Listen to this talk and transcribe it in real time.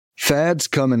Fads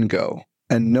come and go,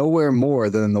 and nowhere more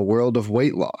than in the world of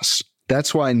weight loss.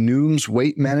 That's why Noom's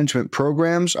weight management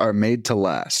programs are made to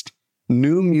last.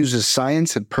 Noom uses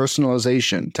science and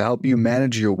personalization to help you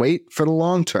manage your weight for the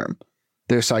long term.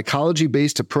 Their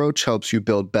psychology-based approach helps you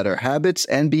build better habits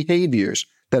and behaviors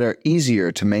that are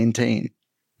easier to maintain.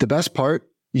 The best part?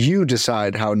 You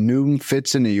decide how Noom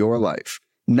fits into your life,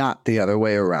 not the other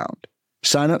way around.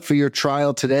 Sign up for your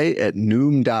trial today at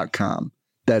Noom.com.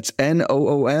 That's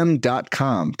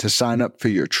Noom.com to sign up for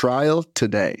your trial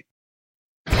today.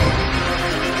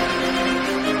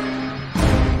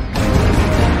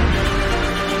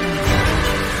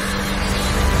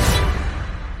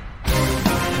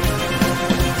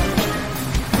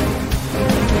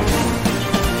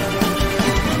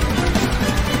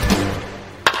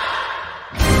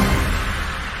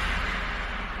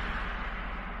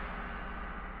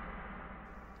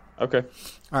 Okay.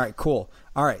 All right, cool.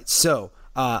 All right, so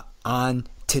on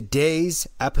today's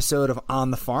episode of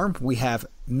On the Farm, we have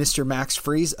Mr. Max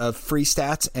Freeze of Free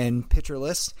Stats and Pitcher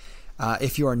List.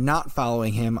 If you are not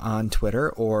following him on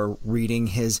Twitter or reading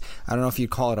his, I don't know if you'd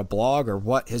call it a blog or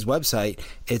what, his website,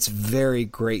 it's very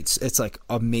great. It's like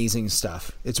amazing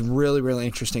stuff. It's really, really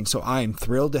interesting. So I am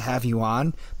thrilled to have you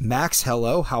on. Max,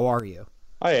 hello. How are you?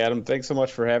 Hi, Adam. Thanks so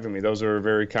much for having me. Those are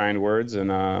very kind words, and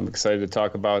I'm excited to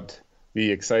talk about the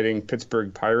exciting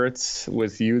Pittsburgh Pirates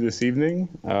with you this evening.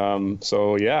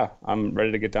 So yeah, I'm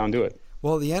ready to get down to it.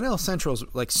 Well, the NL Central is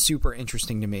like super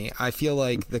interesting to me. I feel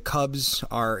like the Cubs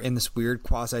are in this weird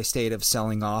quasi state of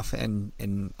selling off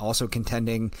and also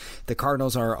contending. The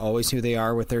Cardinals are always who they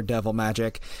are with their devil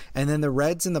magic. And then the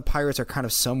Reds and the Pirates are kind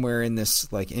of somewhere in this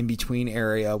like in between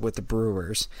area with the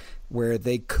Brewers, where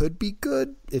they could be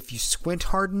good if you squint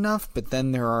hard enough, but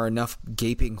then there are enough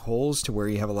gaping holes to where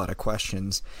you have a lot of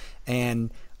questions.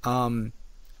 And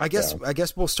I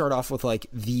guess we'll start off with like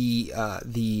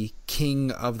the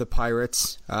king of the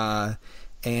Pirates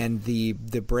and the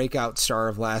breakout star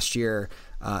of last year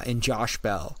in Josh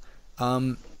Bell.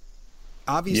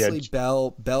 Obviously, yeah.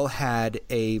 Bell had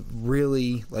a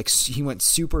really like he went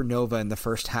supernova in the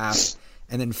first half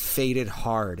and then faded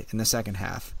hard in the second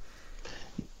half.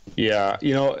 Yeah,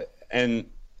 you know, and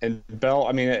Bell,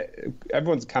 I mean,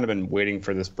 everyone's kind of been waiting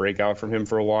for this breakout from him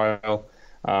for a while.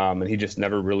 And he just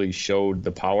never really showed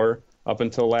the power up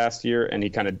until last year, and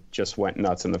he kind of just went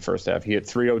nuts in the first half. He hit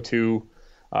 302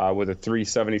 with a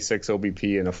 376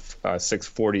 OBP and a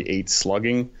 648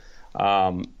 slugging.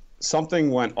 Something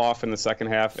went off in the second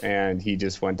half, and he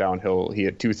just went downhill. He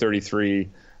hit 233,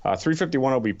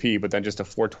 351 OBP, but then just a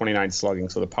 429 slugging,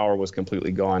 so the power was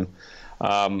completely gone.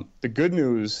 The good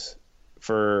news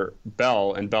for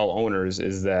Bell and Bell owners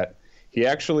is that he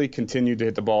actually continued to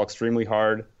hit the ball extremely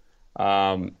hard.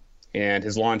 And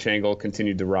his launch angle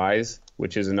continued to rise,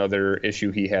 which is another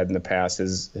issue he had in the past.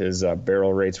 His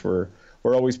barrel rates were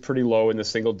always pretty low in the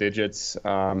single digits.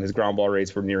 His ground ball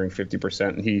rates were nearing 50%,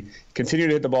 and he continued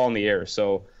to hit the ball in the air.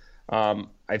 So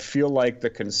I feel like the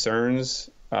concerns,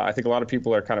 I think a lot of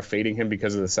people are kind of fading him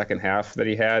because of the second half that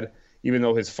he had, even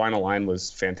though his final line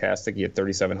was fantastic. He had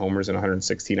 37 homers and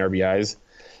 116 RBIs.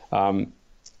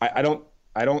 I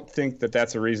don't think that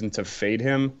that's a reason to fade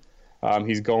him.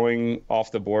 He's going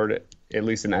off the board, at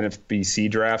least in NFBC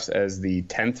drafts, as the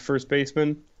 10th first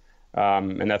baseman,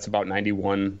 and that's about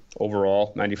 91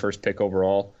 overall, 91st pick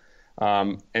overall.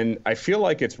 And I feel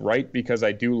like it's right because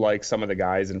I do like some of the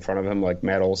guys in front of him, like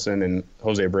Matt Olson and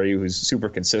Jose Abreu, who's super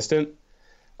consistent.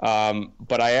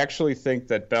 But I actually think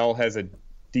that Bell has a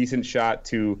decent shot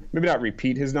to maybe not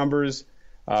repeat his numbers,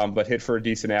 but hit for a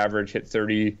decent average, hit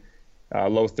 30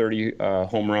 low 30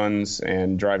 home runs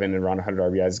and drive in around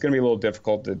 100 RBIs. It's going to be a little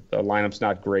difficult. The lineup's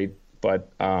not great, but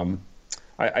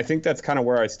I think that's kind of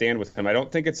where I stand with him. I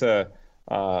don't think it's a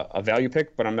value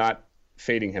pick, but I'm not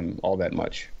fading him all that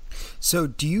much. So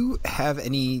do you have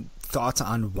any thoughts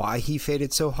on why he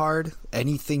faded so hard?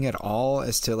 Anything at all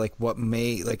as to like what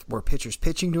were pitchers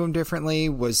pitching to him differently?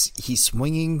 Was he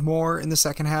swinging more in the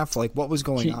second half? Like what was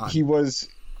going on? He was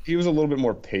a little bit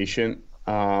more patient.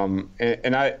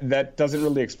 That doesn't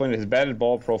really explain it. His batted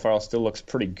ball profile still looks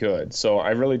pretty good. So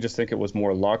I really just think it was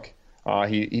more luck.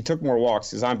 He took more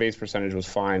walks. His on-base percentage was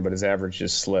fine, but his average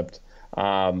just slipped.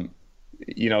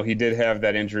 He did have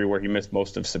that injury where he missed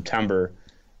most of September.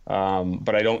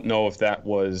 But I don't know if that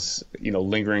was,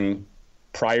 lingering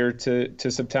prior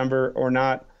to September or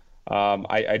not.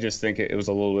 I just think it was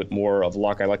a little bit more of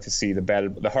luck. I like to see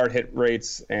the hard hit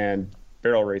rates and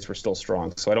barrel rates were still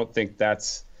strong. So I don't think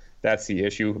that's the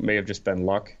issue. It may have just been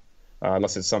luck,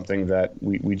 unless it's something that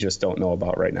we just don't know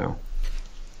about right now.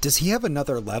 Does he have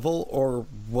another level, or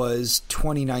was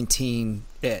 2019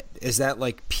 it? Is that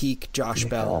like peak Josh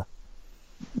Bell?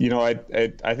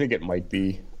 I think it might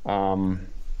be.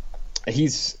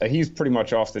 He's pretty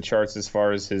much off the charts as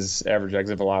far as his average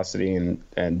exit velocity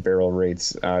and barrel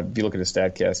rates. If you look at his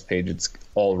StatCast page, it's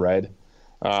all red.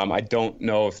 I don't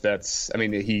know if that's. I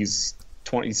mean, he's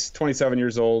 27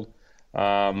 years old.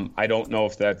 I don't know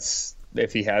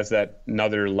if he has that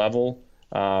another level.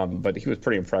 But he was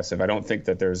pretty impressive. I don't think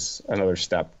that there's another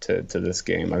step to this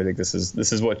game. I think this is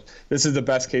the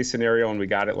best case scenario, and we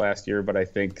got it last year. But I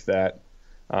think that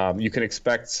you can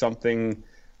expect something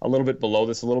a little bit below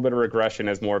this, a little bit of regression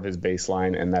as more of his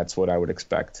baseline, and that's what I would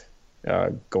expect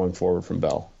going forward from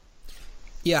Bell.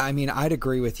 Yeah, I mean, I'd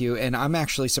agree with you, and I'm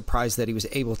actually surprised that he was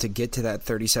able to get to that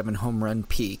 37 home run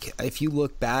peak. If you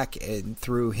look back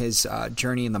through his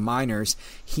journey in the minors,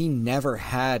 he never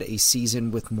had a season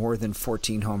with more than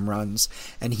 14 home runs,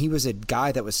 and he was a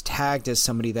guy that was tagged as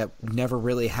somebody that never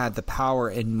really had the power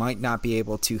and might not be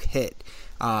able to hit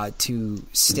to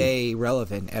stay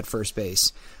relevant at first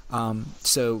base.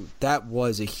 So that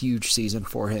was a huge season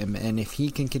for him, and if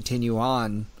he can continue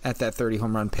on at that 30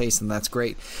 home run pace, then that's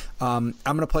great. I'm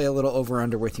going to play a little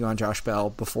over-under with you on Josh Bell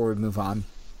before we move on.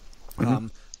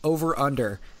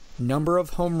 Over-under, number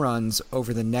of home runs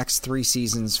over the next 3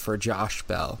 seasons for Josh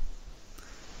Bell.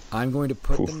 I'm going to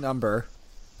put the number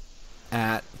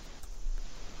at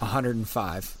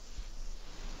 105.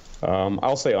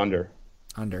 I'll say under.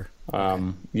 Under.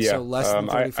 Yeah. So less than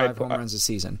 35 home runs a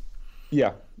season.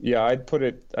 Yeah, I'd put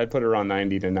it around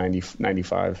 90 to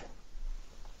 95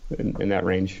 in that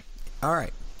range. All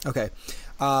right. Okay.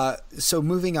 So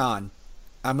moving on,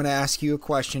 I'm going to ask you a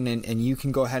question, and you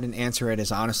can go ahead and answer it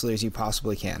as honestly as you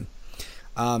possibly can.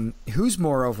 Who's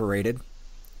more overrated,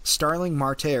 Starling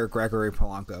Marte or Gregory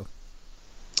Polanco?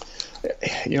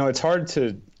 It's hard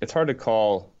to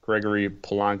call Gregory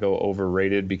Polanco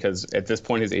overrated because at this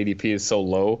point his ADP is so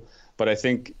low. But I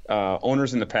think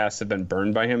owners in the past have been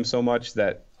burned by him so much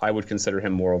that I would consider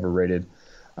him more overrated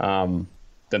than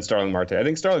Starling Marte. I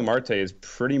think Starling Marte is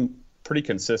pretty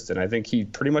consistent. I think he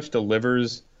pretty much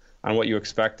delivers on what you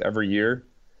expect every year.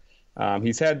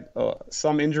 He's had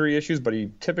some injury issues, but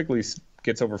he typically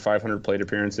gets over 500 plate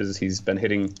appearances. He's been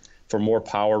hitting for more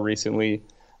power recently,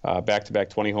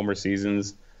 back-to-back 20-homer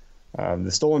seasons.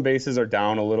 The stolen bases are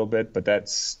down a little bit, but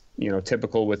that's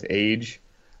typical with age.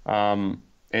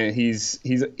 And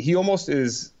he almost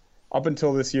is, up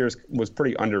until this year, was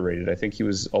pretty underrated. I think he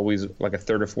was always like a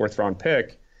 3rd or 4th round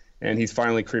pick, and he's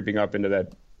finally creeping up into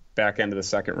that back end of the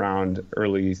 2nd round,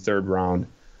 early 3rd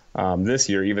round this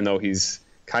year, even though his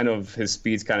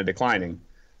speed's kind of declining.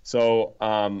 So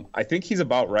I think he's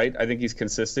about right. I think he's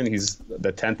consistent. He's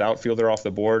the 10th outfielder off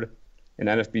the board in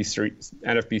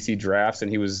NFBC drafts, and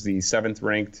he was the 7th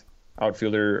ranked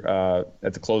outfielder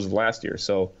at the close of last year.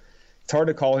 So it's hard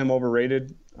to call him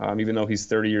overrated, even though he's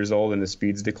 30 years old and his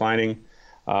speed's declining.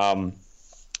 I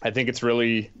think it's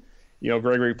really,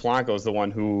 Gregory Polanco is the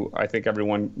one who I think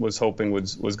everyone was hoping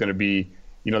was going to be,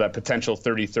 that potential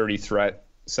 30-30 threat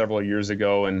several years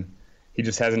ago, and he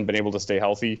just hasn't been able to stay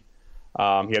healthy.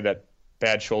 He had that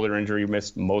bad shoulder injury,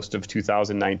 missed most of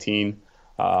 2019.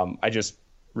 I just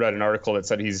read an article that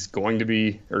said he's going to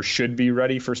be or should be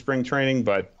ready for spring training,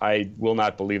 but I will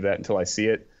not believe that until I see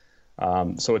it.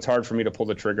 So it's hard for me to pull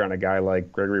the trigger on a guy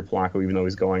like Gregory Polanco, even though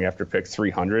he's going after pick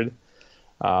 300.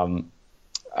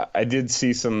 I did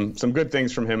see some good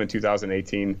things from him in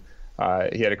 2018.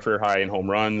 He had a career high in home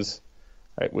runs.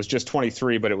 It was just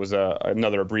 23, but it was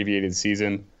another abbreviated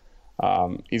season.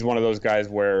 He's one of those guys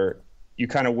where you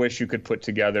kind of wish you could put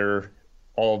together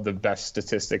all of the best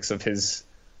statistics of his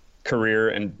career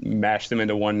and mash them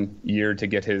into one year to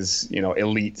get his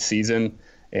elite season.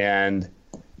 And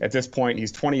at this point,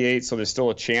 he's 28, so there's still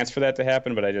a chance for that to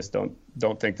happen, but I just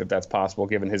don't think that that's possible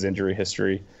given his injury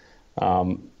history.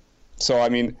 So, I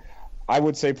mean, I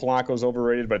would say Polanco's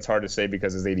overrated, but it's hard to say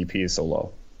because his ADP is so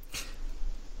low.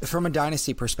 From a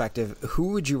dynasty perspective, who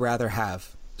would you rather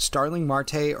have, Starling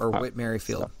Marte or Whit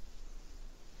Merrifield?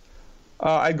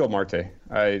 I'd go Marte.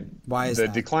 Why is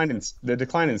that? The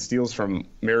decline in steals from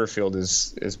Merrifield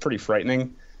is pretty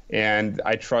frightening, and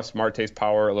I trust Marte's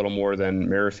power a little more than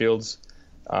Merrifield's.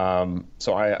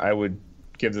 So I would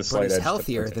give the slight edge. But he's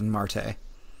healthier than Marte.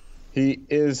 He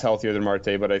is healthier than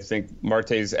Marte, but I think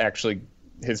Marte's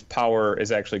his power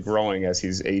is actually growing as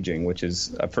he's aging, which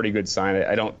is a pretty good sign.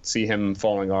 I don't see him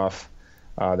falling off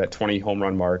that 20 home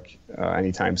run mark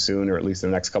anytime soon, or at least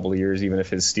in the next couple of years, even if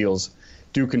his steals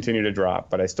do continue to drop.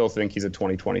 But I still think he's a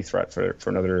 2020 threat for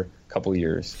another couple of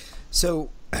years. So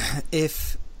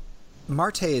if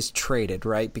Marte is traded,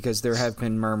 right, because there have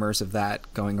been murmurs of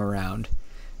that going around,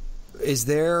 is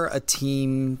there a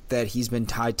team that he's been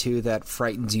tied to that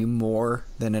frightens you more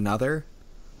than another?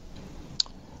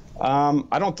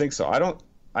 I don't think so.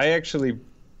 I actually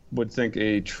would think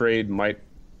a trade might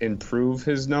improve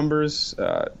his numbers.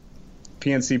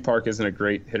 PNC Park isn't a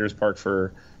great hitter's park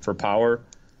for power,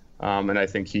 and I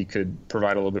think he could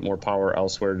provide a little bit more power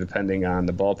elsewhere depending on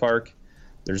the ballpark.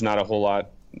 There's not a whole lot.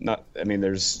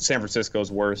 There's San Francisco's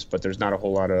worse, but there's not a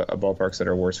whole lot of ballparks that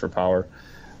are worse for power.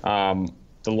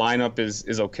 The lineup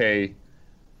is okay.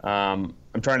 I'm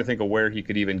trying to think of where he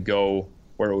could even go,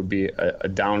 where it would be a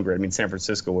downgrade. I mean, San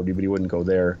Francisco would be, but he wouldn't go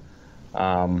there.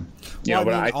 I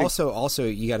think also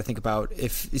you got to think about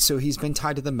he's been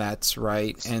tied to the Mets,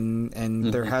 right?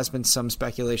 And there has been some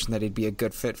speculation that he'd be a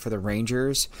good fit for the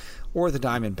Rangers or the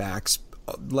Diamondbacks.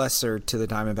 Lesser to the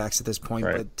Diamondbacks at this point,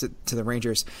 right, but to the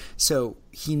Rangers. So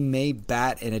he may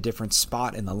bat in a different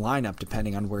spot in the lineup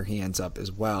depending on where he ends up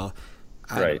as well.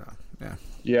 I don't know.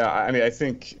 Yeah. I mean, I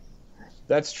think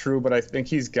that's true, but I think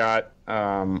he's got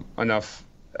enough.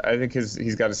 I think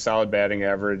he's got a solid batting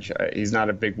average. He's not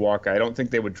a big walk guy. I don't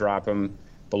think they would drop him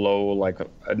below like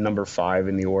a number 5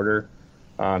 in the order.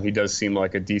 He does seem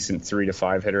like a decent 3 to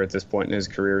 5 hitter at this point in his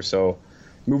career. So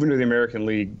moving to the American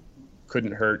League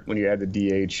couldn't hurt when you add the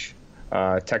DH.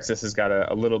 Texas has got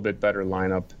a little bit better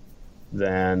lineup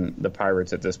than the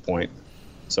Pirates at this point.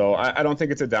 So I don't think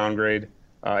it's a downgrade.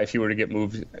 If he were to get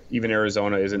moved, even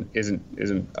Arizona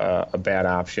isn't a bad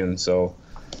option. So,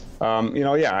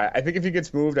 I think if he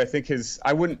gets moved, I think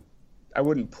I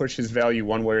wouldn't push his value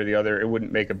one way or the other. It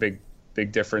wouldn't make a big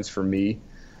difference for me.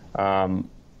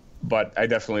 But I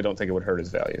definitely don't think it would hurt his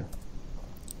value.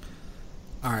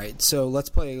 All right, so let's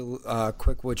play a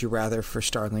quick Would You Rather for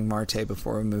Starling Marte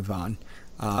before we move on.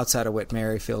 Outside of Whit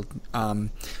Merrifield.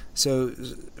 So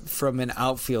from an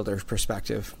outfielder's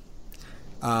perspective,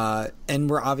 and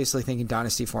we're obviously thinking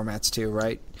dynasty formats too,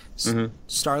 right? Mm-hmm.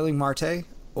 Starling Marte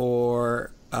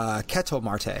or Ketel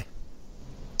Marte?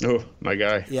 Oh, my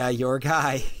guy. Yeah, your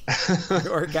guy.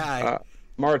 Your guy.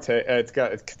 Marte, it's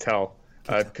Ketel.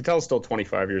 Ketel's still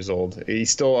 25 years old. He's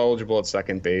still eligible at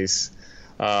second base.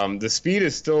 The speed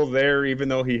is still there, even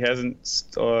though he hasn't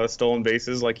stolen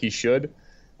bases like he should.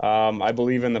 I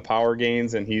believe in the power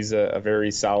gains, and he's a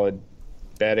very solid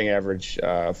batting average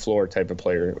floor type of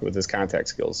player with his contact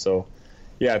skills. So,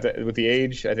 with the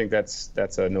age, I think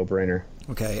that's a no-brainer.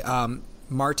 Okay,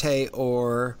 Marte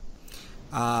or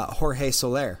Jorge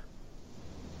Soler?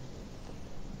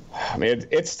 I mean,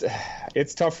 it's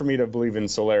tough for me to believe in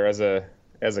Soler as a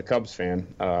Cubs fan.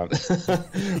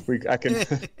 We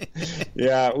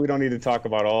don't need to talk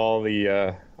about all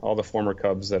the former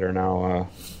Cubs that are now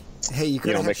hey, you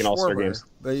could have making All-Star games.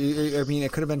 But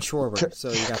it could have been Schwarber.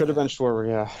 So could have been Schwarber,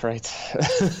 yeah, right.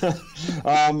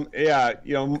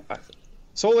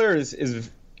 Soler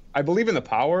is I believe in the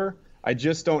power. I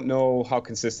just don't know how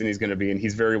consistent he's going to be, and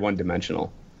he's very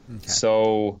one-dimensional. Okay.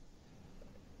 So,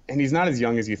 and he's not as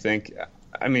young as you think.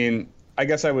 I mean, I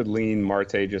guess I would lean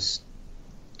Marte just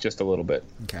a little bit.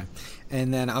 Okay.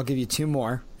 And then I'll give you 2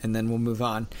 more, and then we'll move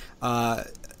on.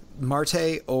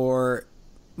 Marte or,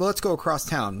 well, let's go across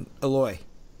town, Eloy.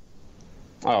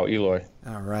 Oh, Eloy.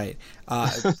 All right.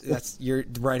 That's your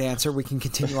right answer. We can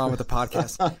continue on with the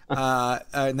podcast.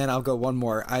 And then I'll go one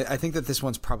more. I think that this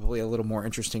one's probably a little more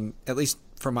interesting, at least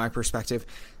from my perspective.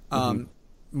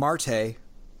 Marte,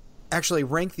 actually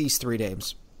rank these 3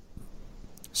 names.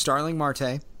 Starling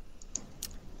Marte,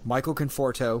 Michael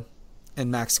Conforto,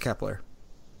 and Max Kepler.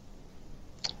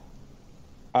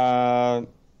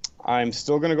 I'm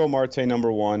still going to go Marte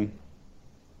number 1.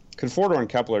 Conforto and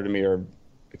Kepler to me are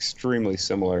extremely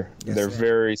similar. Yes, they're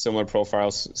very similar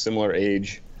profiles, similar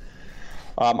age.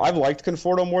 I've liked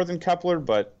Conforto more than Kepler,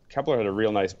 but Kepler had a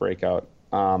real nice breakout.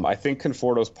 I think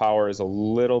Conforto's power is a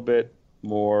little bit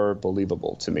more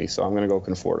believable to me, so I'm going to go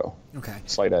Conforto. Okay.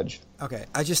 Slight edge. Okay.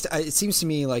 It seems to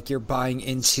me like you're buying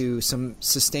into some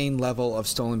sustained level of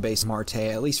stolen base Marte,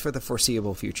 at least for the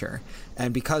foreseeable future.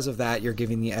 And because of that, you're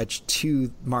giving the edge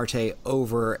to Marte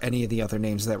over any of the other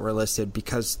names that were listed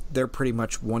because they're pretty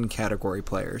much one category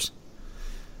players.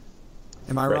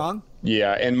 Am I wrong?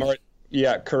 Yeah, and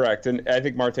yeah, correct. And I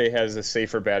think Marte has a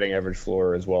safer batting average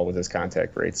floor as well with his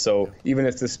contact rate. So even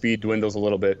if the speed dwindles a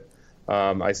little bit,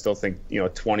 I still think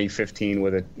 2015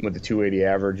 with a 280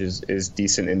 average is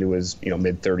decent into his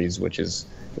mid 30s, which is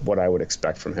what I would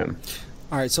expect from him.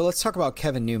 All right, so let's talk about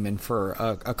Kevin Newman for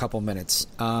a couple minutes.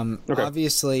 Okay.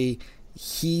 Obviously,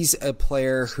 he's a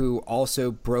player who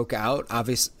also broke out,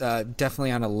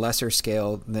 definitely on a lesser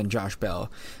scale than Josh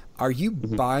Bell. Are you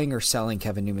buying or selling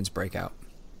Kevin Newman's breakout?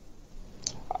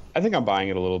 I think I'm buying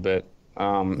it a little bit.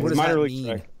 What does that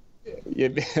mean?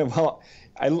 Well,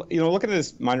 looking at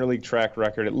his minor league track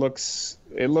record, it looks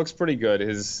pretty good.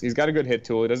 He's got a good hit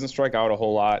tool. He doesn't strike out a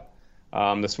whole lot.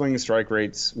 The swing and strike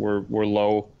rates were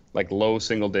low, like low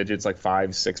single digits, like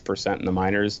 5-6% in the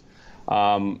minors.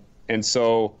 And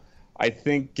so I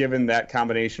think given that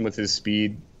combination with his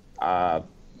speed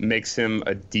makes him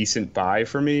a decent buy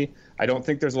for me. I don't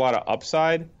think there's a lot of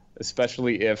upside,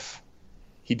 especially if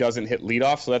he doesn't hit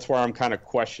leadoff. So that's why I'm kind of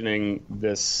questioning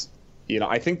this.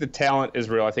 I think the talent is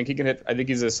real. I think he can hit. I think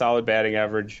he's a solid batting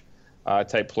average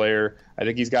type player. I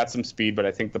think he's got some speed, but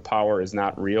I think the power is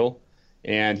not real,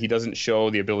 and he doesn't show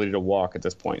the ability to walk at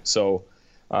this point. So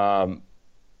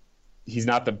he's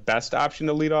not the best option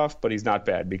to lead off, but he's not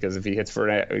bad because if he hits for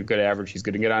a good average, he's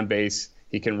going to get on base.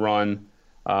 He can run.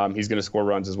 He's going to score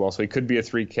runs as well. So he could be a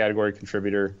 3-category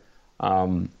contributor.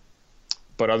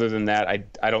 But other than that,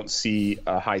 I don't see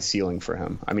a high ceiling for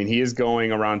him. I mean, he is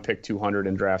going around pick 200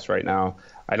 in drafts right now.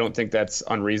 I don't think that's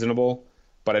unreasonable,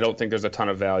 but I don't think there's a ton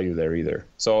of value there either.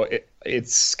 So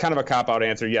it's kind of a cop-out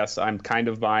answer. Yes, I'm kind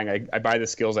of buying. I buy the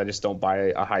skills. I just don't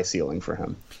buy a high ceiling for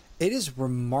him. It is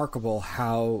remarkable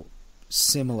how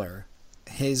similar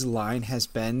his line has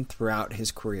been throughout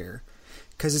his career,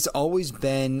 because it's always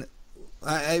been,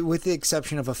 with the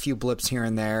exception of a few blips here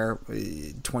and there,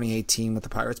 2018 with the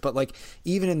Pirates, but like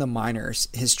even in the minors,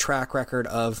 his track record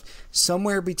of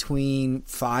somewhere between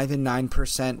 5 and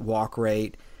 9% walk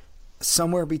rate,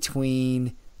 somewhere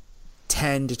between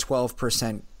 10 to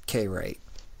 12% K rate.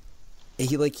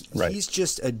 He's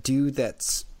just a dude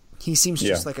he seems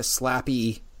just like a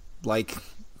slappy, like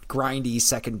grindy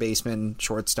second baseman,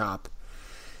 shortstop.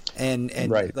 And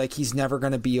right. Like he's never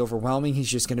going to be overwhelming. He's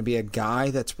just going to be a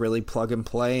guy that's really plug and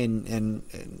play, and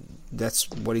that's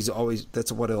what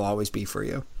it'll always be for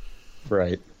you.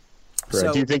 Right.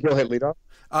 So, do you think he'll hit leadoff?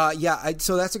 Yeah.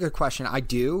 So that's a good question. I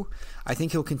do. I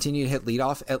think he'll continue to hit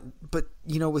leadoff. But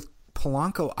with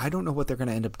Polanco, I don't know what they're going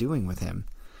to end up doing with him.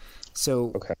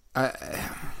 So okay.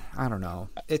 I don't know.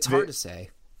 It's hard to say.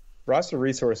 Roster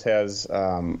Resource has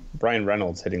Brian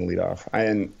Reynolds hitting leadoff,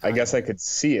 and I guess I could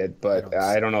see it, but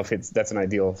I don't know if that's an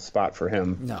ideal spot for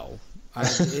him. No, and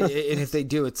if they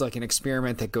do, it's like an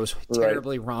experiment that goes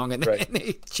terribly wrong, and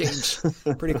they change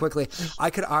pretty quickly. I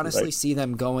could honestly see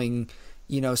them going,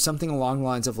 something along the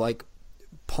lines of like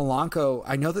Polanco.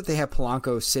 I know that they have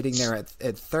Polanco sitting there at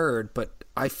third, but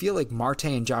I feel like Marte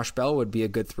and Josh Bell would be a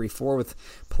good 3-4 with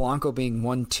Polanco being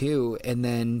 1-2, and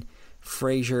then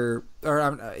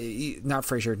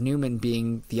Newman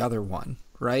being the other one,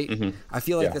 right? Mm-hmm. I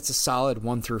feel like that's a solid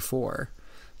 1 through 4.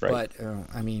 Right. But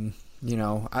I mean,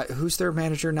 who's their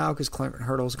manager now? Because Clint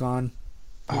Hurdle's gone.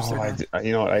 I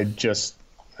just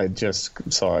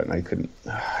saw it and I couldn't.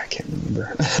 I can't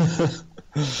remember.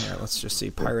 Yeah, let's just see.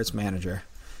 Pirates manager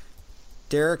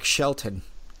Derek Shelton,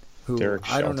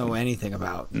 I don't know anything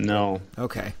about. No.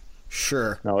 Okay.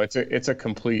 Sure. No, it's a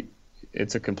complete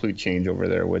change over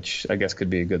there, which I guess could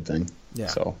be a good thing. Yeah.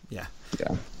 So yeah.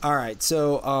 All right.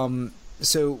 So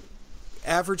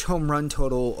average home run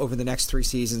total over the next 3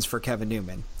 seasons for Kevin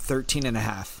Newman,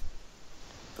 13.5.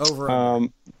 Over.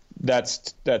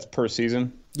 That's per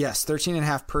season. Yes,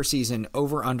 13.5 per season.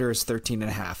 Over under is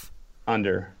 13.5.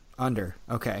 Under.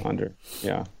 Okay. Under.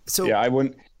 Yeah. So yeah, I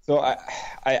wouldn't. So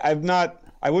I've not.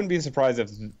 I wouldn't be surprised if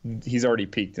he's already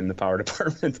peaked in the power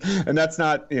department, and that's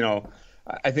not.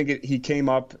 I think he came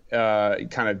up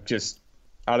kind of just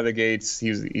out of the gates.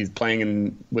 He's playing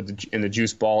in the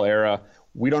juice ball era.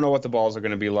 We don't know what the balls are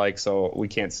going to be like, so we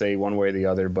can't say one way or the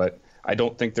other. But I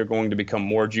don't think they're going to become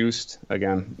more juiced.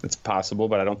 Again, it's possible,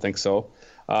 but I don't think so.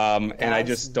 And I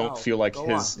just don't feel like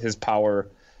his power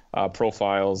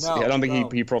profiles. I don't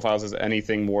think he profiles as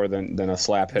anything more than a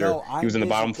slap hitter. He was in the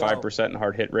bottom 5% in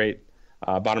hard hit rate,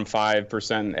 bottom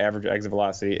 5% in average exit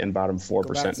velocity, and bottom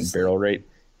 4% in barrel rate.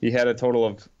 He had a total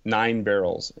of 9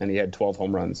 barrels, and he had 12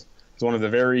 home runs. He's one of the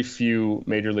very few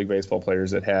Major League Baseball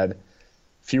players that had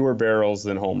fewer barrels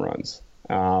than home runs.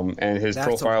 And his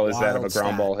profile is that of a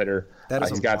ground ball hitter.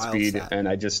 He's got speed, and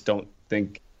I just don't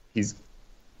think he's...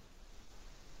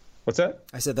 What's that?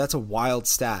 I said that's a wild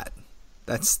stat.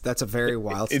 That's a very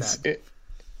wild stat.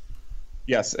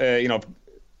 Yes,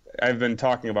 I've been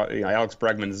talking about Alex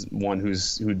Bregman's one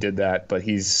who did that, but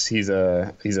he's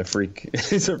a freak.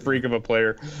 He's a freak of a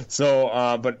player.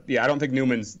 So, but yeah, I don't think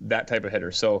Newman's that type of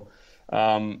hitter. So, he's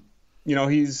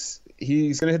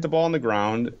going to hit the ball on the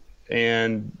ground,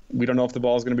 and we don't know if the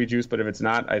ball is going to be juiced. But if it's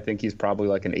not, I think he's probably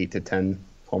like an 8 to 10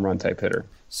 home run type hitter.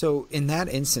 So in that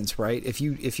instance, right? If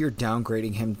you're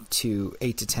downgrading him to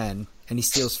 8 to 10, and he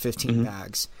steals 15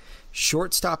 bags,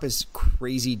 shortstop is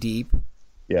crazy deep.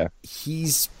 Yeah,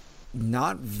 he's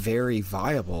not very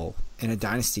viable in a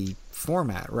dynasty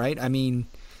format, right? I mean,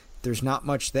 there's not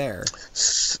much there.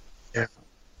 Yeah.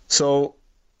 So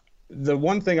the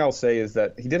one thing I'll say is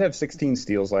that he did have 16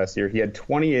 steals last year. He had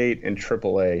 28 in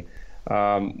AAA.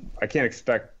 I can't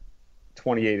expect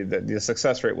 28. The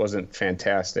success rate wasn't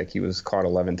fantastic. He was caught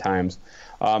 11 times.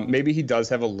 Maybe he does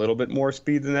have a little bit more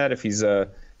speed than that if he's a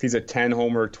 10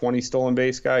 homer, 20 stolen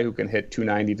base guy who can hit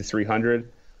 290 to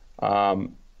 300,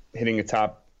 hitting the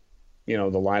top, the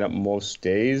lineup most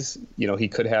days. He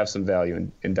could have some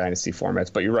value in dynasty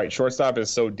formats. But you're right, shortstop is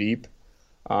so deep.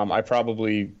 I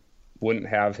probably wouldn't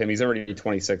have him. He's already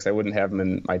 26. I wouldn't have him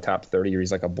in my top 30, or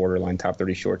he's like a borderline top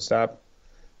 30 shortstop.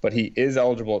 But he is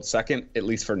eligible at second, at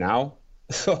least for now.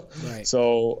 Right.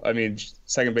 So, I mean,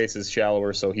 second base is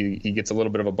shallower, so he gets a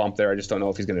little bit of a bump there. I just don't know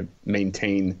if he's going to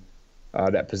maintain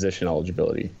that position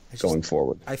eligibility going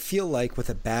forward. I feel like with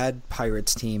a bad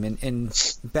Pirates team,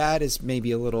 and bad is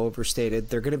maybe a little overstated,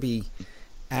 they're going to be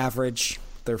average.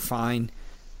 They're fine.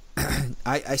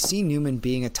 I see Newman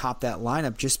being atop that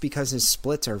lineup just because his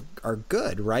splits are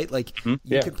good, right? Like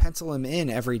you could pencil him in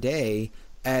every day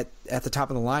at the top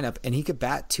of the lineup, and he could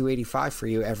bat 285 for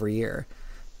you every year,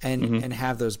 and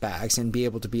have those bags and be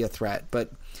able to be a threat.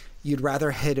 But you'd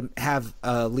rather have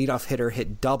a leadoff hitter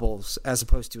hit doubles as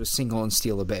opposed to a single and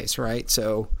steal a base, right?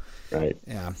 So, right,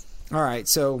 yeah, all right,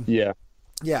 so yeah.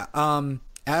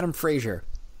 Adam Frazier.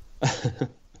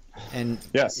 And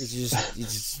yes,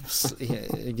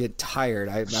 you get tired.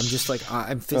 I'm just like,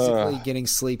 I'm physically getting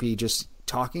sleepy just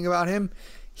talking about him.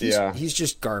 He's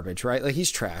just garbage, right? Like,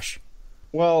 he's trash.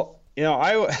 Well,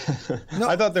 I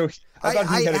thought there was.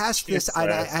 I asked this.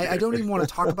 I don't even want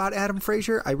to talk about Adam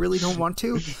Frazier. I really don't want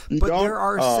to. But there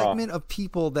are a segment of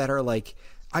people that are like,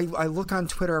 I look on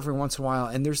Twitter every once in a while,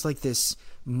 and there's like this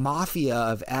mafia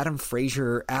of Adam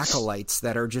Frazier acolytes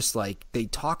that are just like, they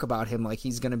talk about him like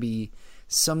he's going to be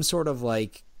some sort of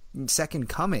like second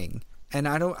coming, and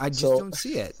I just don't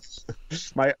see it.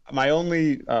 My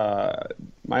only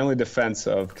defense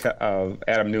of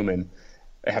Adam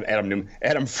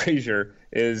Frazier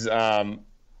is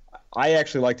I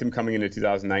actually liked him coming into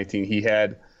 2019. He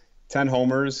had 10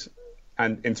 homers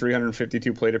in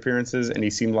 352 plate appearances, and he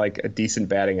seemed like a decent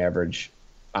batting average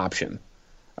option.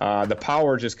 The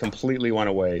power just completely went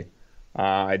away.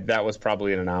 That was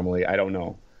probably an anomaly. I don't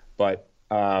know, but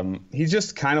he's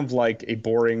just kind of like a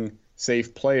boring,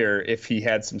 safe player if he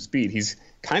had some speed. He's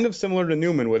kind of similar to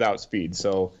Newman without speed.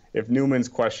 So if Newman's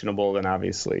questionable, then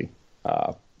obviously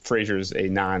Frazier's a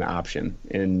non-option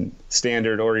in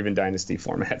standard or even dynasty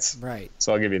formats. Right.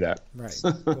 So I'll give you that. Right.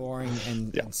 Boring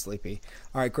and sleepy.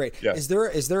 All right, great. Yeah. Is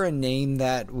there a name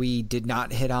that we did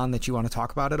not hit on that you want to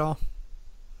talk about at all?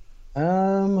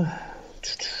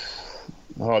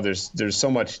 There's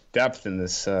so much depth in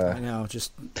this. I know.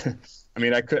 Just. I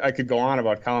mean, I could go on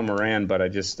about Colin Moran, but I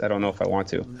don't know if I want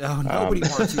to. No, nobody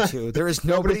wants you to. There is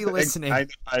nobody listening. I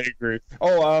agree.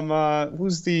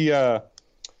 Who's the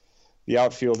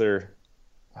outfielder?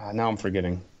 Now I'm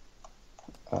forgetting.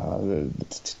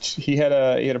 He had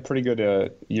a pretty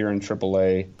good year in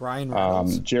AAA. Brian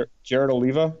Reynolds. Jared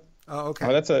Oliva. Oh, okay.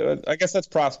 I guess that's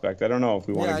prospect. I don't know if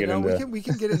we want to get into. We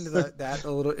can get into that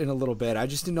in a little bit. I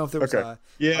just didn't know if there was a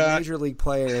major league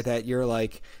player that you're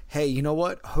like, hey, you know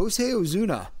what, Jose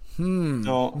Ozuna.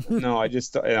 No, I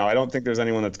just I don't think there's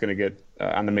anyone that's going to get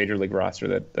on the major league roster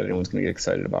that anyone's going to get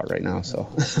excited about right now. So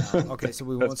okay, so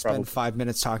we won't spend 5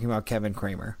 minutes talking about Kevin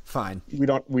Kramer. Fine. We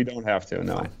don't have to.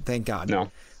 No. Fine. Thank God. No.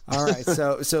 All right.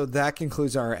 So that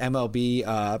concludes our MLB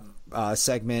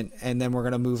segment, and then we're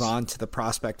going to move on to the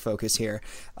prospect focus here.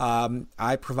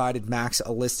 I provided Max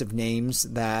a list of names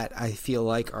that I feel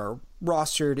like are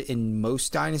rostered in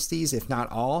most dynasties, if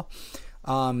not all.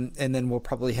 And then we'll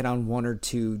probably hit on one or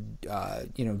two,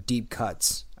 deep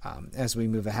cuts as we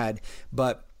move ahead.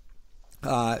 But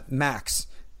Max,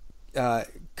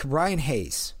 Brian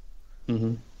Hayes,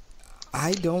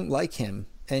 I don't like him,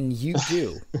 and you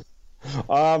do.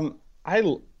 I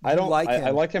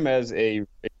like him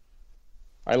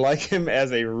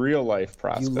as a real life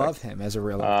prospect. You love him as a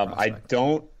real life prospect. I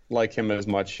don't like him as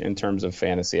much in terms of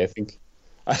fantasy. I think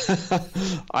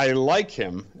I like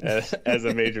him as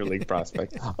a major league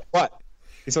prospect. But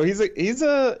so he's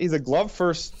a glove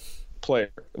first player,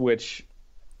 which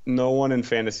no one in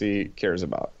fantasy cares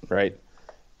about, right?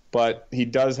 But he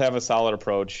does have a solid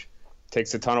approach,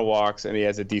 takes a ton of walks, and he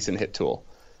has a decent hit tool.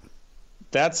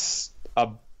 That's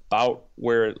about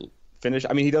where it finished.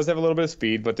 I mean, he does have a little bit of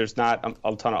speed, but there's not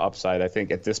a ton of upside. I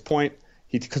think at this point,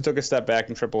 he took a step back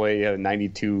in AAA. He had a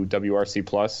 92 WRC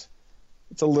plus.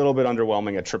 It's a little bit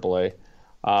underwhelming at AAA.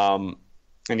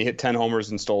 And he hit 10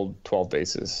 homers and stole 12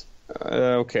 bases.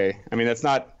 Okay. I mean, that's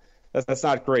not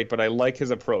great, but I like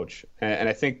his approach. And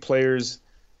I think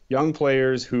young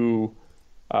players who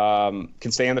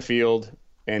can stay on the field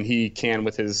and he can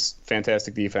with his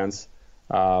fantastic defense.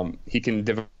 He can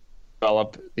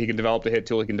develop the hit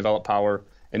tool. He can develop power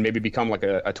and maybe become like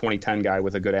a 2010 guy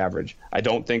with a good average. I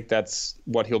don't think that's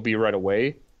what he'll be right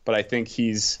away, but I think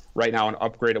he's right now an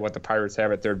upgrade of what the Pirates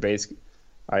have at third base.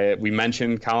 We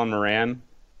mentioned Colin Moran.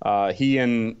 He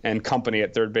and company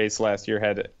at third base last year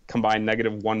had combined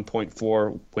negative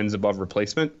 1.4 wins above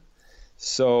replacement.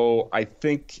 So I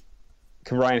think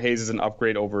Ryan Hayes is an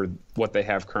upgrade over what they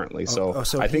have currently. So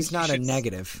I think he's not a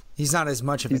negative. He's not as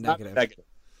much of a negative.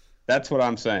 That's what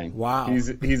I'm saying. Wow. He's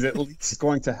at least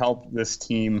going to help this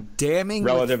team. Damning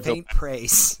relative with faint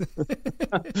praise.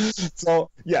 So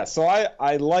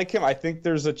I like him. I think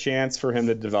there's a chance for him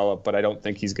to develop, but I don't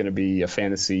think he's going to be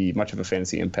much of a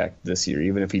fantasy impact this year,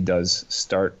 even if he does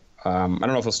start. I don't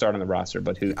know if he'll start on the roster,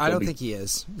 but I don't think he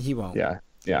is. He won't.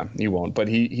 Yeah, he won't. But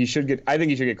he should get. I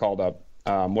think he should get called up.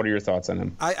 What are your thoughts on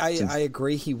him? I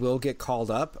agree. He will get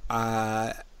called up.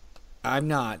 I'm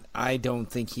not. I don't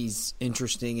think he's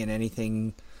interesting in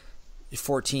anything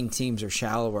 14 teams or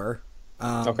shallower.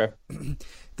 Okay.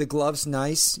 The glove's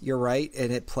nice, you're right,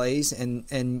 and it plays.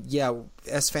 And yeah,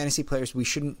 as fantasy players, we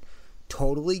shouldn't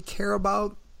totally care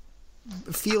about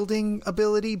fielding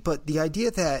ability, but the idea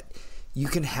that you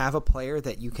can have a player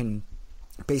that you can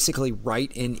basically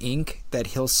write in ink that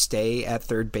he'll stay at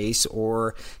third base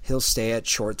or he'll stay at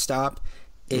shortstop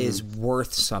is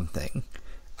worth something.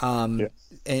 Yes.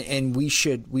 And we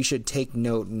should take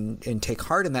note and take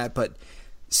heart in that, but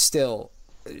still,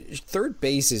 third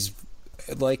base is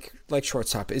like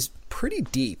shortstop is pretty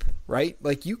deep, right?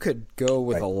 Like you could go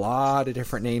with a lot of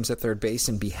different names at third base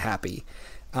and be happy.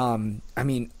 I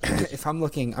mean, if I'm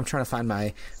trying to find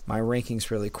my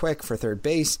rankings really quick for third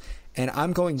base, and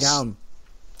I'm going down.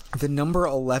 The number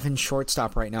 11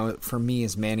 shortstop right now for me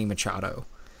is Manny Machado.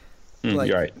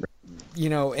 Right. You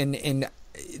know, and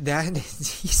that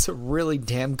he's a really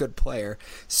damn good player.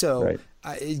 So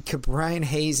Brian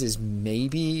Hayes is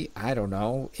maybe, I don't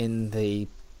know, in the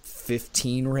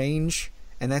 15 range,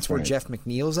 and that's where Jeff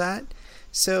McNeil's at.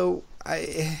 So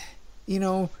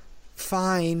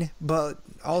fine, but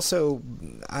also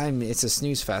it's a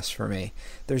snooze fest for me.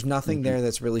 There's nothing there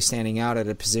that's really standing out at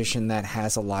a position that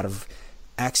has a lot of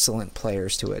excellent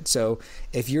players to it. So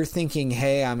if you're thinking,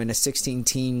 hey, I'm in a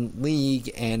 16-team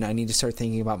league and I need to start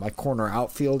thinking about my corner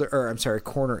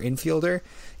infielder,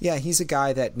 yeah, he's a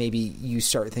guy that maybe you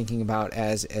start thinking about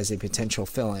as a potential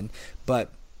fill-in.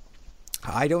 But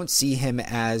I don't see him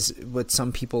as what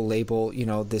some people label,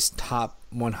 this top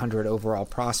 100 overall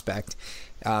prospect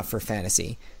for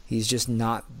fantasy. He's just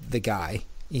not the guy.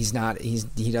 He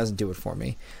doesn't do it for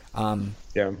me.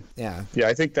 Yeah.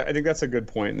 I think that's a good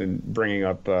point in bringing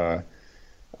up,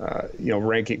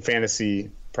 ranking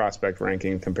fantasy prospect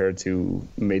ranking compared to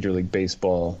Major League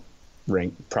Baseball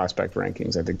prospect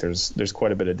rankings. I think there's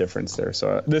quite a bit of difference there.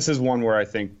 So this is one where I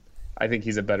think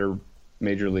he's a better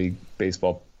Major League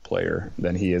Baseball player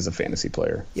than he is a fantasy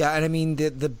player. Yeah, and I mean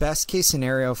the best case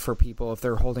scenario for people if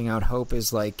they're holding out hope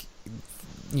is like,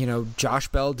 Josh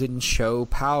Bell didn't show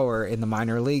power in the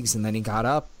minor leagues, and then he got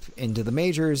up into the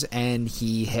majors and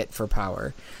he hit for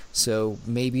power. So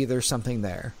maybe there's something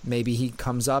there. Maybe he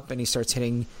comes up and he starts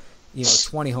hitting,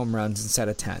 20 home runs instead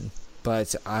of 10.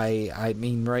 But I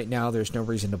mean, right now there's no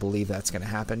reason to believe that's going to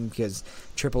happen because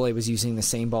AAA was using the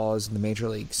same ball as the major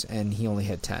leagues, and he only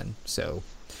hit 10. So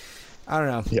I don't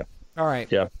know. Yeah. All right.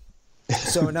 Yeah.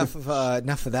 So enough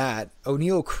of that.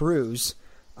 O'Neal Cruz,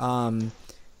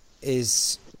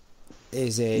 is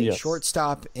a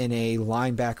shortstop in a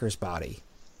linebacker's body.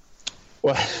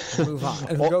 Well, move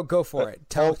on. Go for it.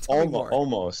 Tell me more.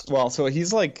 Almost. Well, so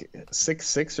he's like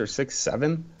 6'6" or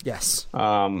 6'7". Yes.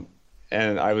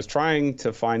 And I was trying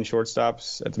to find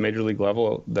shortstops at the major league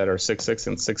level that are 6'6"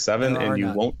 and 6'7", and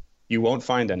you won't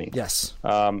find any. Yes.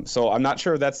 So I'm not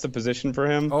sure if that's the position for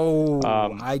him. Oh,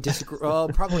 I disagree. Well,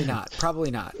 probably not.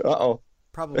 Probably not. Uh-oh.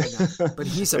 Probably not. But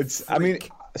he's a freak.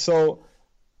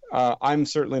 I'm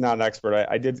certainly not an expert.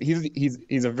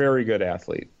 He's a very good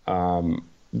athlete.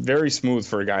 Very smooth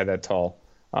for a guy that tall.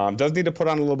 Does need to put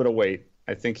on a little bit of weight.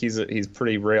 I think he's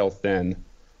pretty rail thin.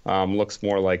 Looks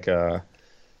more like a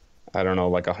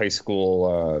high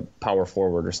school power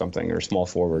forward or something, or small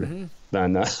forward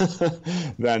than a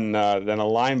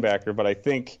linebacker. But I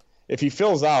think if he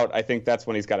fills out, I think that's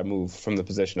when he's got to move from the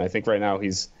position. I think right now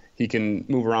he can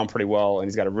move around pretty well, and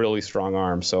he's got a really strong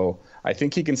arm. So I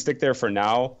think he can stick there for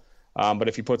now. But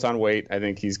if he puts on weight, I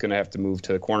think he's going to have to move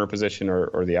to the corner position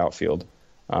or the outfield.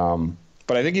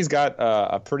 But I think he's got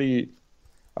a pretty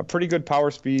good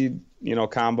power speed,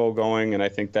 combo going, and I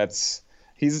think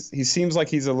he seems like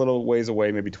he's a little ways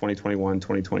away, maybe 2021,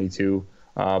 2022.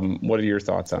 What are your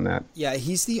thoughts on that? Yeah,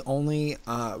 he's the only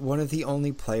one of the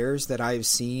only players that I've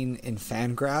seen in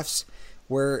Fangraphs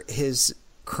where his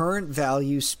current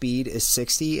value speed is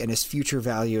 60 and his future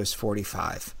value is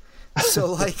 45.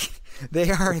 So like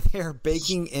they are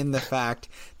baking in the fact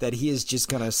that he is just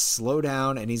going to slow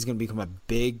down and he's going to become a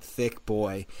big, thick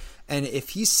boy. And if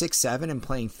he's 6'7" and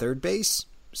playing third base,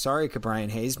 sorry, Brian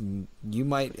Hayes, you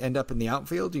might end up in the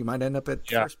outfield. You might end up at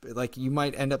first, like you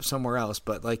might end up somewhere else.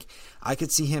 But like I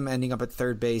could see him ending up at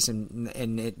third base and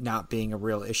it not being a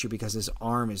real issue because his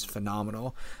arm is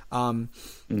phenomenal.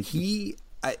 He,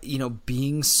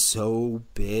 being so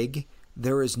big,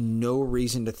 there is no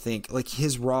reason to think like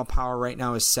his raw power right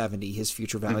now is 70. His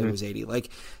future value is 80. Like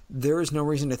there is no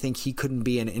reason to think he couldn't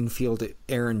be an infield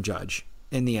Aaron Judge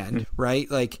in the end, right?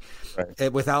 Like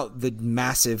without the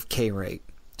massive K rate.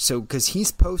 So, because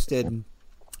he's posted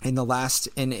in the last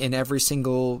in every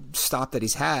single stop that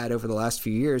he's had over the last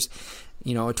few years, a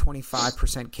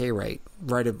 25% K rate,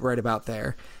 right about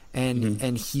there,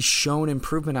 and he's shown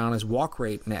improvement on his walk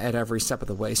rate at every step of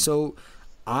the way. So,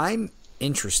 I'm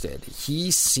interested.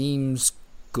 He seems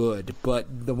good, but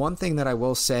the one thing that I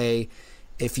will say,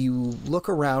 if you look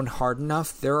around hard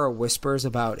enough, there are whispers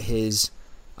about his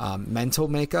mental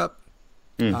makeup.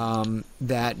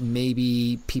 That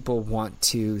maybe people want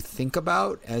to think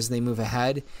about as they move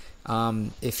ahead.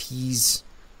 If he's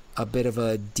a bit of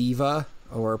a diva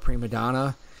or a prima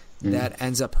donna, that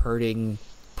ends up hurting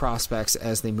prospects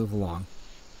as they move along.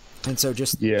 And so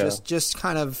just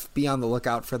kind of be on the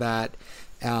lookout for that.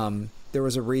 There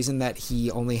was a reason that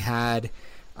he only had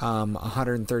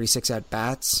 136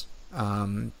 at-bats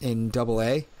in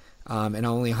Double-A. And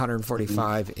only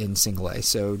 145 in single A.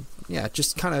 So, yeah,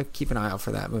 just kind of keep an eye out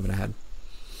for that moving ahead.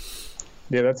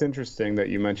 Yeah, that's interesting that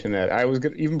you mentioned that. I was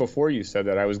even before you said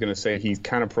that, I was going to say he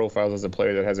kind of profiles as a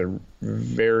player that has a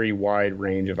very wide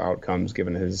range of outcomes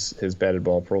given his batted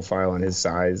ball profile and his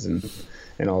size and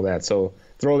all that. So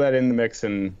throw that in the mix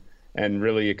and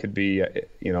really it could be,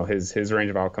 his range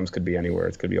of outcomes could be anywhere.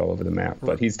 It could be all over the map,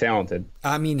 but he's talented.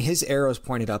 I mean, his arrow's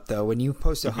pointed up, though. When you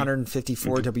post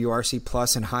 154 WRC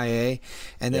plus in high A,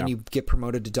 and then you get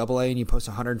promoted to double A and you post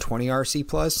 120 RC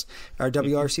plus or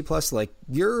WRC plus, like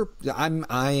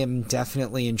I am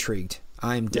definitely intrigued.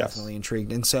 I'm definitely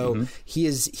intrigued. And so he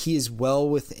is well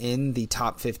within the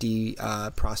top 50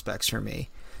 prospects for me.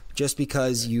 Just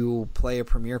because you play a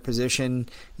premier position,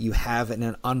 you have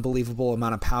an unbelievable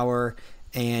amount of power,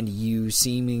 and you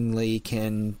seemingly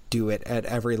can do it at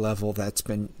every level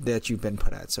that you've been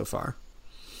put at so far.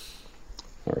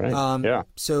 All right.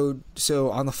 So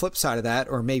on the flip side of that,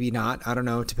 or maybe not, I don't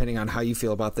know, depending on how you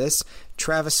feel about this,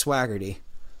 Travis Swaggerty.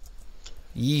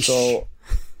 Yeesh. So,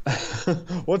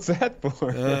 what's that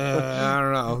for? I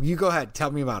don't know. You go ahead.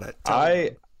 Tell me about it.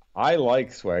 I like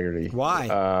Swaggerty.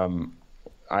 Why?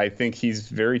 I think he's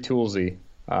very toolsy.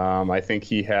 I think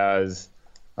he has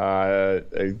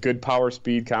a good power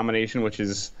speed combination, which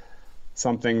is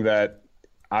something that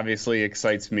obviously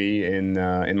excites me in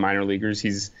minor leaguers.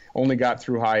 He's only got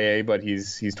through high A, but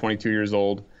he's 22 years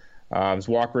old. His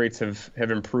walk rates have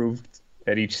improved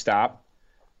at each stop.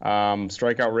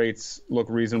 Strikeout rates look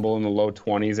reasonable in the low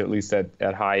 20s, at least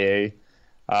at high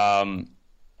A.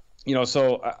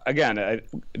 So again, a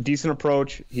decent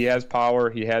approach. He has power.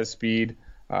 He has speed.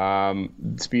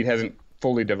 Speed hasn't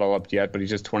fully developed yet, but he's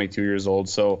just 22 years old.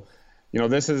 So,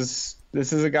 this is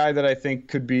a guy that I think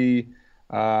could be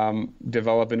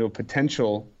develop into a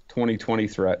potential 2020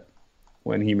 threat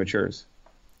when he matures.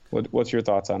 What's your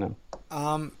thoughts on him?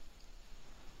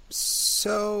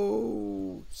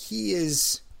 So he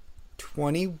is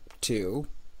 22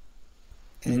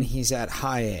 and he's at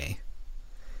high A.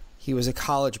 He was a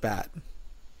college bat,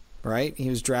 right? He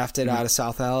was drafted out of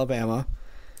South Alabama.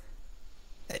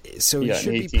 So he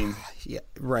should be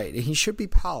right. He should be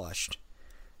polished.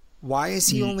 Why is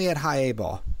he only at high A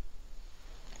ball?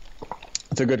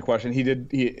 It's a good question. He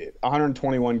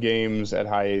 121 games at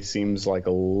high A seems like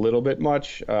a little bit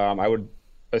much. I would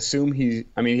assume he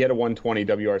had a 120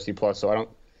 WRC plus, so I don't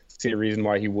see a reason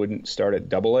why he wouldn't start at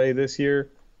double A this year.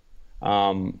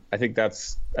 I think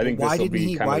this will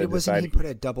be kind of the wasn't he put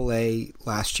at double A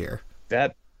last year?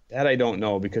 That I don't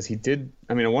know, because he did.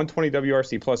 A 120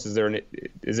 WRC plus. Is there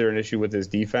an issue with his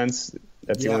defense?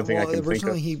 That's the only thing I can think of.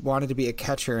 Originally he wanted to be a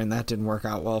catcher, and that didn't work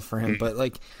out well for him. But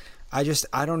I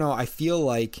don't know. I feel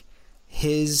like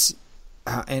his,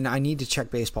 and I need to check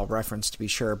Baseball Reference to be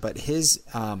sure, but his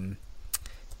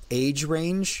age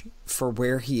range for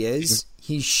where he is,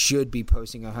 he should be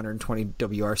posting 120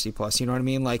 WRC plus. You know what I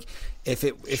mean? Like if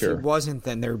it wasn't,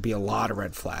 then there would be a lot of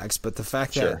red flags. But the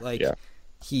fact that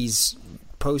he's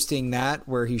posting that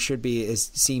where he should be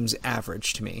seems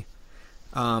average to me.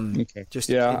 Okay. Just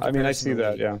yeah, in I mean, I comparison see to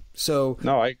that. Lee. Yeah. So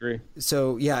No, I agree.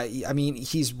 So yeah, I mean,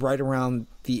 he's right around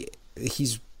he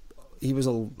was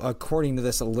according to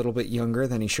this a little bit younger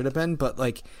than he should have been, but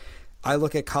like I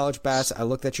look at college bats, I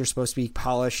look that you're supposed to be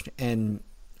polished, and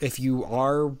if you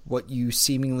are what you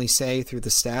seemingly say through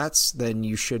the stats, then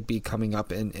you should be coming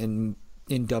up in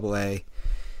Double A.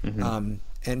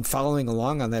 And following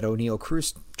along on that O'Neal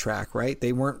Cruz track, right?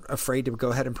 They weren't afraid to go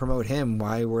ahead and promote him.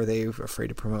 Why were they afraid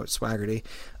to promote Swaggerty?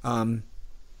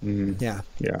 Yeah.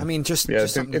 I mean, just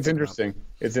it's interesting.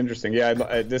 It's interesting. Yeah,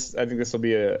 I think this will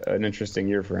be an interesting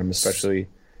year for him, especially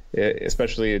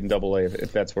in Double A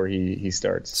if that's where he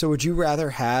starts. So, would you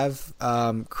rather have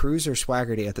Cruz or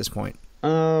Swaggerty at this point?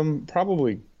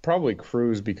 Probably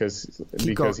Cruz because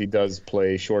he does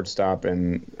play shortstop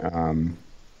and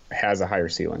has a higher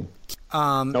ceiling.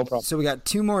 No problem. So we got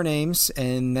two more names,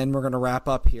 and then we're going to wrap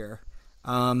up here.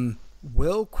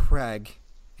 Will Craig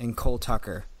and Cole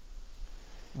Tucker.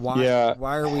 Why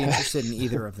are we interested in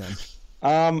either of them?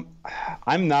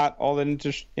 I'm not all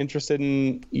that interested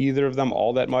in either of them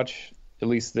all that much, at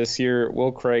least this year.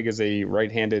 Will Craig is a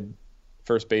right-handed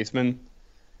first baseman.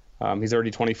 He's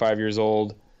already 25 years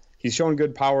old. He's shown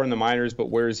good power in the minors, but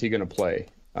where is he going to play?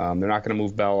 They're not going to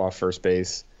move Bell off first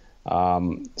base.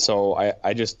 So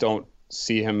I just don't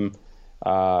see him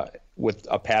with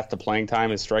a path to playing time.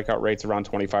 His strikeout rate's around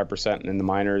 25% in the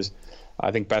minors.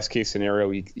 I think best case scenario,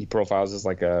 he profiles as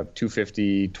like a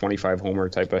 250, 25 homer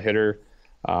type of hitter.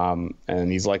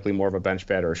 And he's likely more of a bench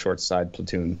bat or a short side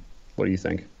platoon. What do you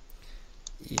think?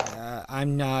 Yeah,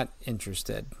 I'm not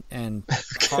interested. And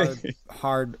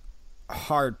hard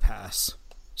pass.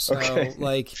 So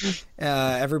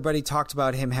everybody talked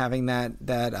about him having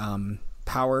that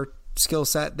power skill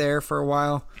set there for a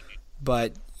while,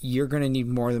 but you're going to need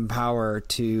more than power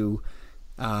to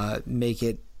make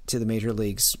it to the major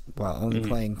leagues while only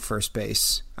playing first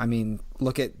base. I mean,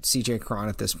 look at CJ Cron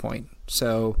at this point.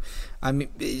 So, I mean,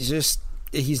 he's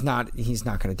not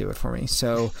going to do it for me.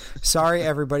 So, sorry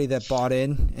everybody that bought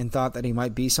in and thought that he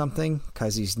might be something,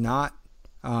 because he's not.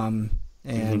 And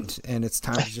it's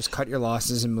time to just cut your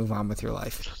losses and move on with your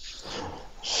life.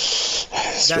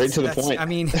 Straight to the point. I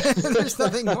mean, there's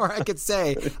nothing more I could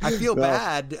say. I feel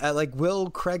bad. Like, Will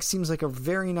Craig seems like a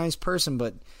very nice person,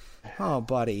 but oh,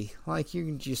 buddy, like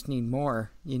you just need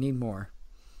more. You need more.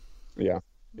 Yeah.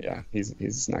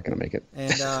 He's not going to make it.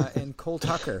 And Cole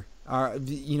Tucker,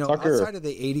 Tucker. outside of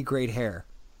the 80 grade hair.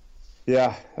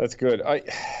 Yeah, that's good. I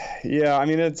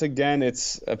mean,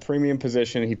 it's a premium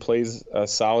position. He plays a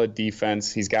solid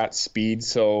defense. He's got speed.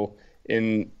 So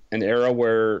in an era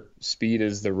where speed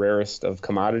is the rarest of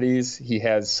commodities, he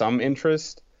has some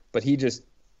interest, but he just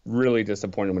really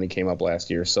disappointed when he came up last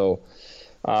year. So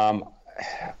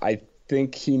I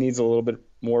think he needs a little bit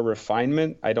more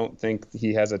refinement. I don't think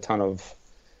he has a ton of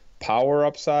power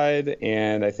upside,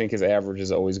 and I think his average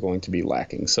is always going to be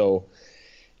lacking. So,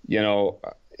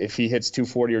 if he hits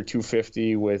 240 or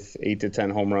 250 with 8 to 10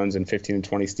 home runs and 15 to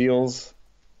 20 steals,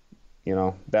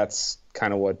 that's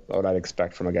kind of what I'd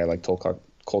expect from a guy like Cole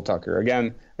Tucker.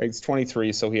 Again, he's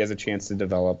 23, so he has a chance to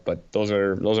develop, but those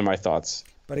are my thoughts.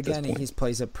 But again, he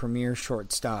plays a premier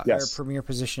shortstop, or premier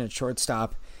position at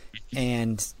shortstop.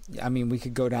 And I mean, we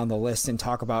could go down the list and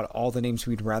talk about all the names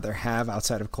we'd rather have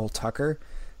outside of Cole Tucker,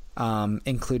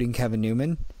 including Kevin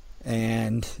Newman.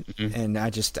 And I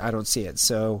don't see it.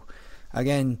 So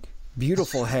again,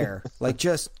 beautiful hair, like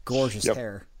just gorgeous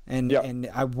hair. And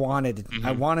I wanted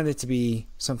it to be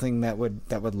something that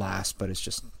would last, but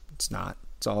it's not.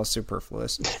 It's all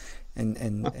superfluous.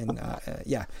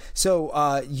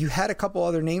 So you had a couple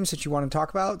other names that you want to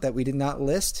talk about that we did not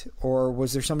list, or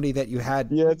was there somebody that you had?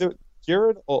 Yeah,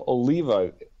 Jared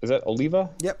Oliva. Is that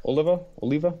Oliva? Yep.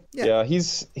 Oliva. Yeah,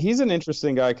 he's an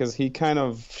interesting guy because he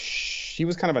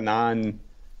was kind of a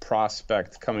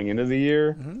non-prospect coming into the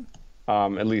year.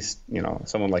 At least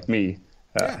someone like me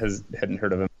hadn't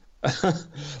heard of him,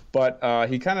 but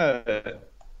he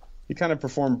kind of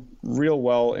performed real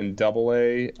well in Double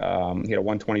A. He had a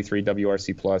 123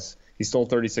 WRC plus. He stole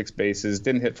 36 bases,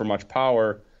 didn't hit for much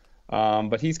power,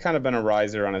 but he's kind of been a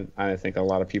riser on I think a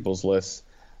lot of people's lists.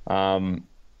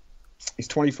 He's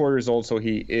 24 years old, so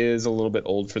he is a little bit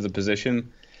old for the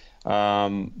position.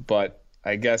 But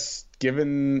I guess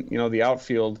given the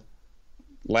outfield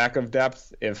lack of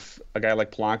depth, if a guy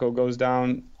like Polanco goes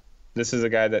down, this is a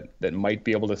guy that might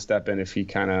be able to step in if he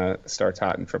kind of starts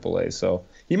hot in AAA. So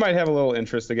he might have a little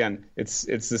interest. Again, it's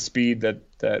the speed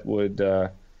that would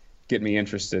get me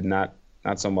interested, not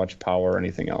so much power or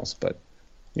anything else. But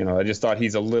I just thought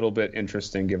he's a little bit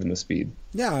interesting given the speed.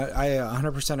 Yeah, I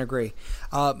 100% agree.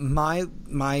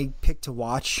 My pick to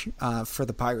watch for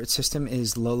the Pirate system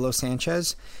is Lolo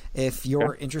Sanchez. If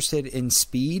you're interested in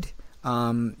speed,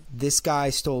 this guy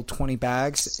stole 20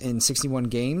 bags in 61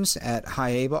 games at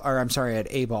A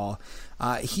ball.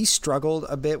 He struggled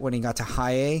a bit when he got to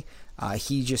high A.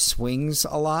 He just swings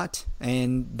a lot,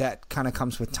 and that kind of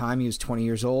comes with time. He was 20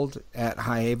 years old at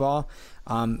high A ball,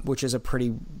 which is a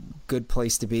pretty good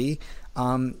place to be.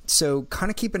 So kind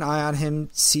of keep an eye on him,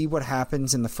 see what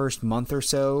happens in the first month or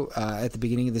so at the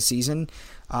beginning of the season,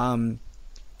 and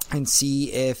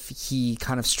see if he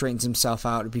kind of straightens himself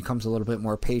out and becomes a little bit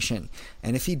more patient.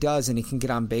 And if he does and he can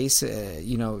get on base,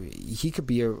 he could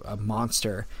be a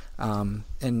monster. And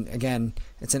again,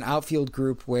 it's an outfield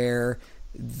group where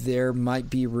there might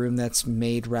be room that's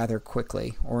made rather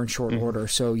quickly or in short order.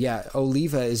 So yeah,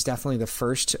 Oliva is definitely the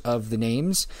first of the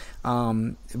names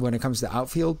when it comes to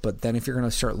outfield. But then if you're going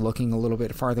to start looking a little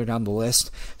bit farther down the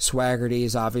list, Swaggerty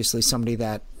is obviously somebody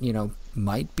that,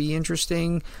 might be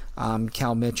interesting.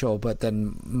 Cal Mitchell, but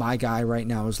then my guy right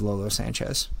now is Lolo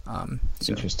Sanchez.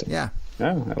 Interesting. Yeah.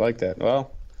 Oh, I like that.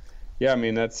 Well, yeah, I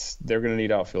mean, they're going to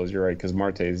need outfields. You're right, because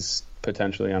Marte's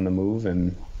potentially on the move,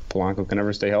 and Polanco can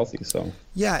never stay healthy. So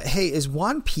yeah. Hey, is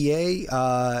Juan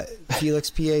Pie Felix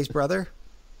Pie's brother?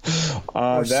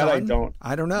 That son?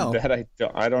 I don't know.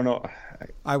 I don't know.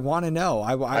 I want to know.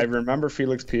 I remember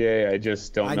Felix Pie. I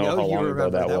just don't know how long ago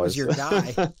that was. That was your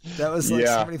guy. That was like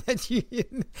somebody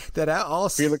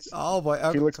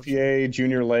Felix Pie,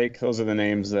 Junior Lake. Those are the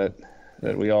names that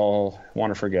we all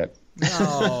want to forget.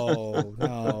 No.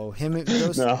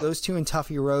 Those two in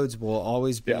Tuffy Roads will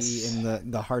always be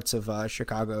in the hearts of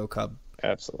Chicago Cub.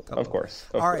 Absolutely, couple. Of course.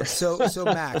 All right, so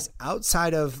Max,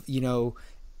 outside of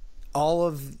all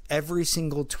of every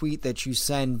single tweet that you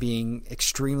send being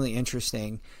extremely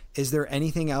interesting, is there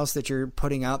anything else that you're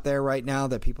putting out there right now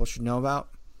that people should know about?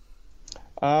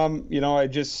 I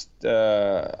just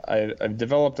I've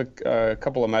developed a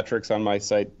couple of metrics on my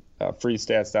site.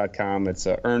 freestats.com. It's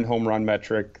an earned home run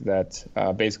metric that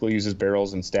basically uses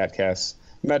barrels and StatCast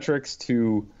metrics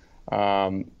to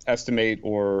estimate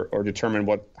or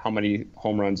determine how many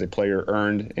home runs a player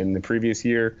earned in the previous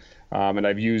year. And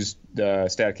I've used the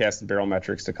StatCast and barrel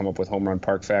metrics to come up with home run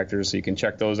park factors, so you can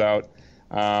check those out.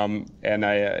 And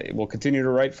I will continue to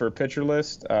write for a pitcher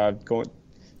list,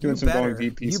 doing some going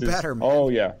deep pieces. You better, man. Oh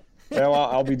yeah. Well,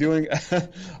 I'll be doing.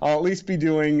 I'll at least be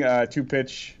doing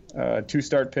two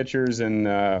start pitchers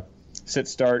and sit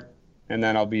start, and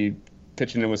then I'll be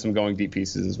pitching in with some going deep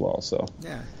pieces as well. So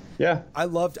yeah. I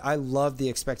loved the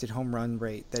expected home run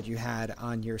rate that you had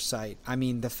on your site. I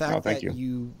mean, the fact that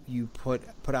you put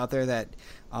out there that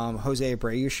Jose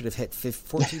Abreu should have hit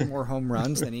 14 more home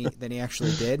runs than he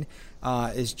actually did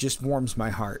is just warms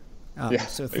my heart.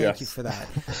 So thank you for that.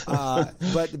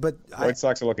 But White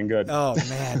Sox are looking good. Oh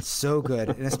man, so good,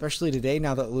 and especially today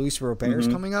now that Luis Robert is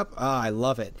coming up. I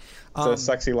love it. It's a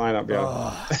sexy lineup, yeah.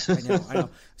 I know.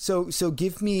 So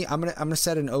give me. I'm gonna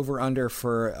set an over under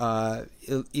for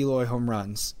Eloy home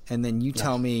runs, and then you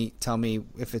tell me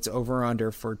if it's over or under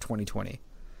for 2020.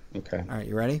 Okay. All right,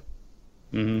 you ready?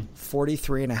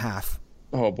 43.5.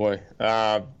 Oh boy,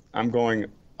 I'm going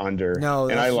under. No,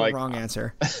 that's the wrong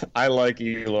answer. I like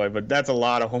Eloy, but that's a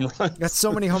lot of home runs. That's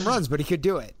so many home runs, but he could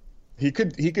do it. He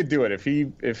could do it if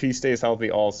he stays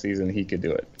healthy all season. He could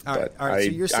do it. All right.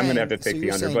 So you're saying, I'm gonna have to take the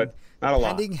under, but not a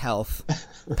lot.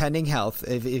 Pending health.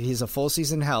 If he's a full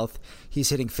season health, he's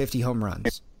hitting 50 home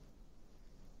runs.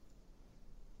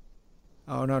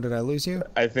 Oh no! Did I lose you?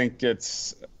 I think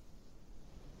it's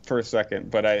for a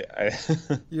second, but I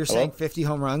You're saying 50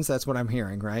 home runs? That's what I'm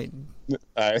hearing, right?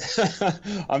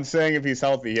 I'm saying if he's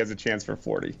healthy, he has a chance for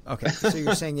 40. Okay, so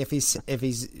you're saying if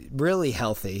he's really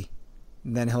healthy,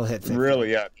 then he'll hit 50.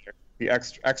 Really, yeah. The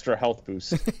extra health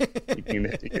boost.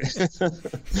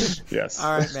 Yes.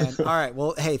 All right, man. All right.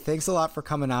 Well, hey, thanks a lot for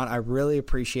coming on. I really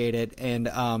appreciate it, and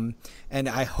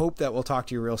I hope that we'll talk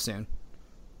to you real soon.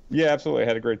 Yeah, absolutely. I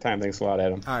had a great time. Thanks a lot,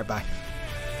 Adam. All right, bye.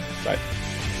 Bye.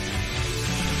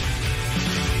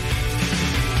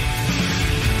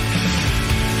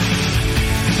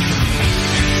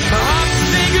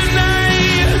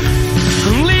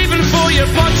 I'm leaving for you,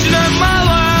 punching at my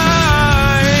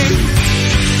life.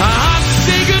 I have to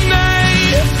say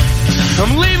goodnight.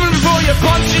 I'm leaving for you,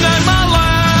 punching at my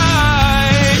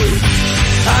life.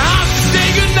 I have to say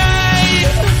goodnight.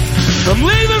 I'm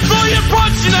leaving for you,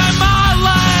 punching at my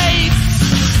life.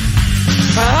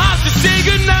 I have to say goodnight.